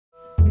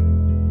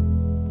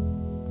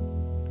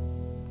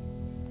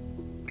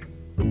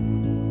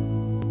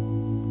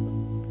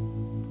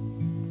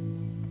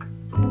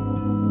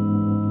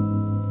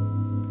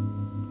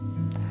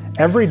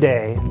Every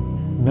day,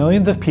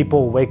 millions of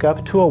people wake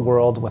up to a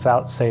world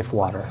without safe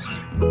water,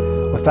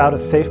 without a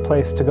safe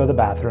place to go to the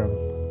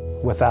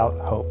bathroom, without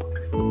hope.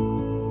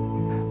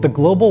 The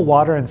global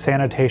water and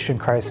sanitation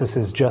crisis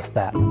is just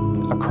that,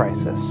 a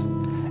crisis.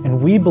 And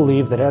we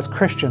believe that as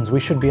Christians, we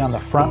should be on the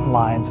front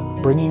lines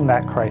bringing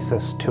that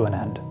crisis to an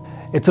end.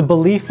 It's a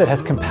belief that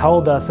has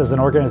compelled us as an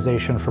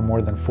organization for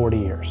more than 40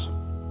 years.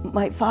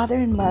 My father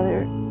and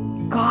mother,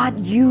 God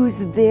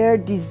used their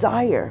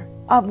desire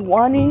of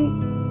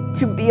wanting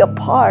to be a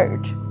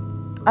part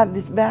of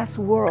this vast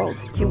world.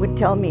 He would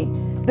tell me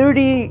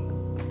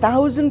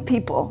 30,000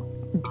 people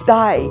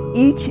die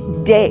each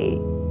day.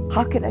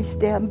 How can I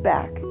stand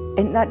back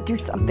and not do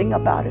something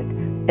about it?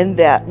 And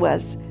that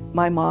was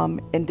my mom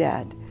and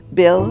dad,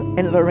 Bill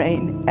and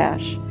Lorraine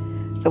Ash,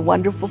 the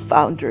wonderful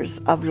founders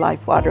of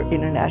Lifewater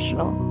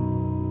International.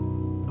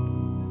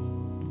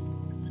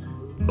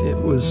 It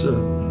was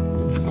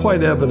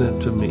quite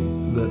evident to me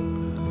that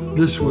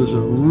this was a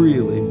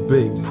really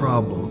big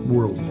problem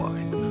worldwide.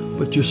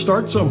 But you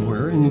start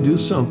somewhere and you do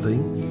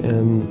something,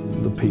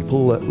 and the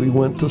people that we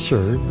went to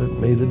serve, it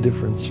made a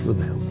difference for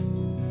them.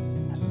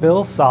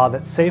 Bill saw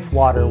that safe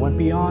water went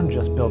beyond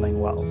just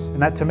building wells,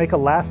 and that to make a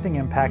lasting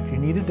impact, you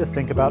needed to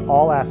think about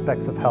all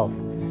aspects of health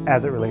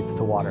as it relates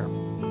to water.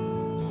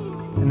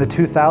 In the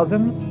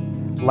 2000s,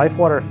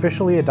 Lifewater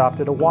officially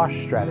adopted a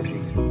WASH strategy,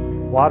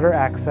 water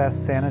access,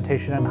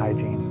 sanitation, and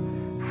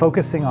hygiene,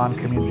 focusing on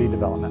community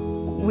development.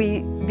 We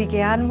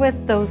began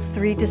with those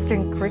 3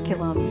 distinct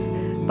curriculums,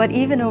 but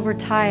even over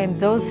time,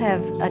 those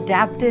have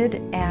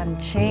adapted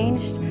and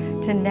changed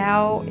to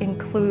now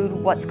include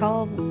what's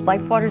called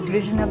Lifewater's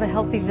vision of a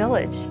healthy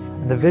village.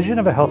 And the vision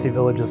of a healthy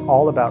village is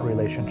all about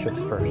relationships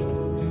first,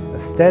 a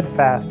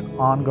steadfast,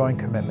 ongoing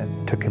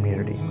commitment to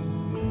community.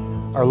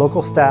 Our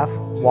local staff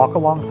walk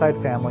alongside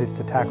families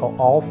to tackle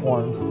all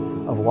forms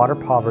of water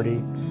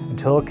poverty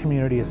until a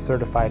community is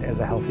certified as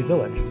a healthy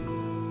village.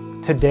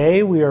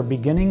 Today, we are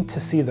beginning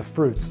to see the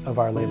fruits of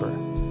our labor.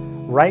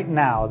 Right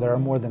now, there are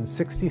more than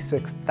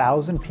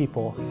 66,000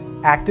 people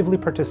actively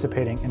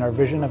participating in our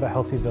Vision of a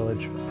Healthy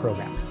Village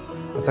program.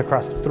 It's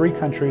across 3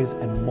 countries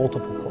and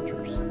multiple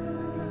cultures.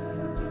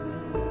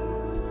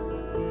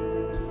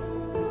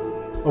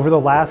 Over the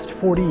last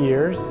 40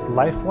 years,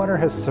 Lifewater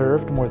has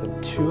served more than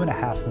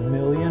 2.5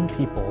 million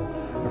people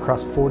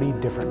across 40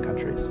 different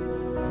countries.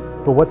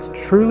 But what's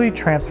truly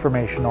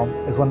transformational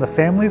is when the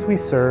families we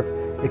serve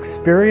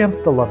experience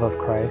the love of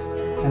Christ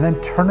and then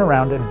turn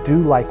around and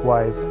do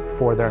likewise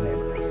for their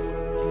neighbors.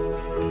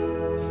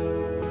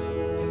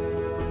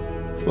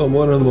 Well,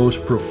 one of the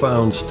most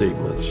profound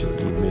statements that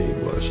he made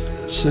was,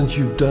 "Since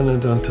you've done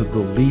it unto the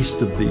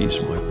least of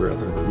these, my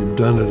brethren, you've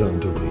done it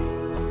unto me."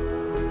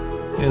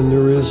 And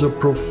there is a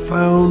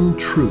profound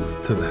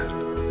truth to that,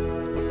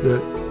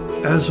 that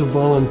as a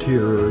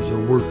volunteer or as a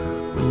worker,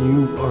 when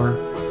you are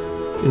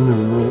in the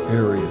rural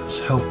areas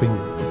helping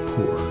the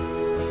poor,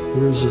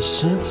 there is a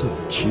sense of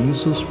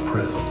Jesus'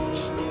 presence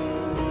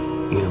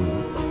in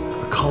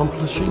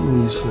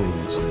accomplishing these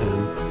things,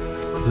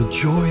 and the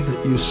joy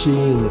that you see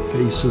in the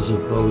faces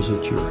of those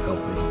that you're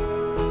helping.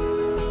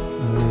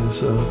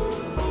 There's a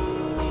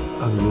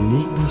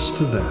uniqueness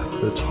to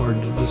that that's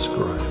hard to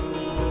describe,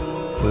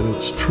 but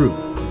it's true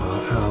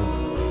about how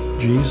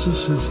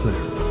Jesus is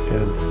there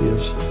and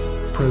his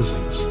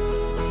presence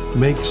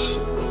makes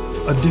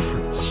a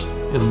difference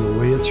in the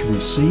way it's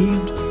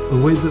received, the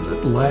way that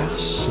it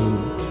lasts, and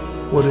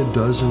what it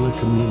does in a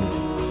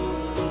community.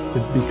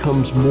 It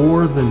becomes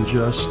more than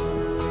just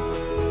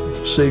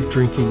safe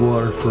drinking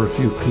water for a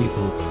few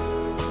people.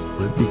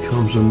 It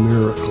becomes a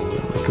miracle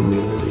in the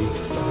community.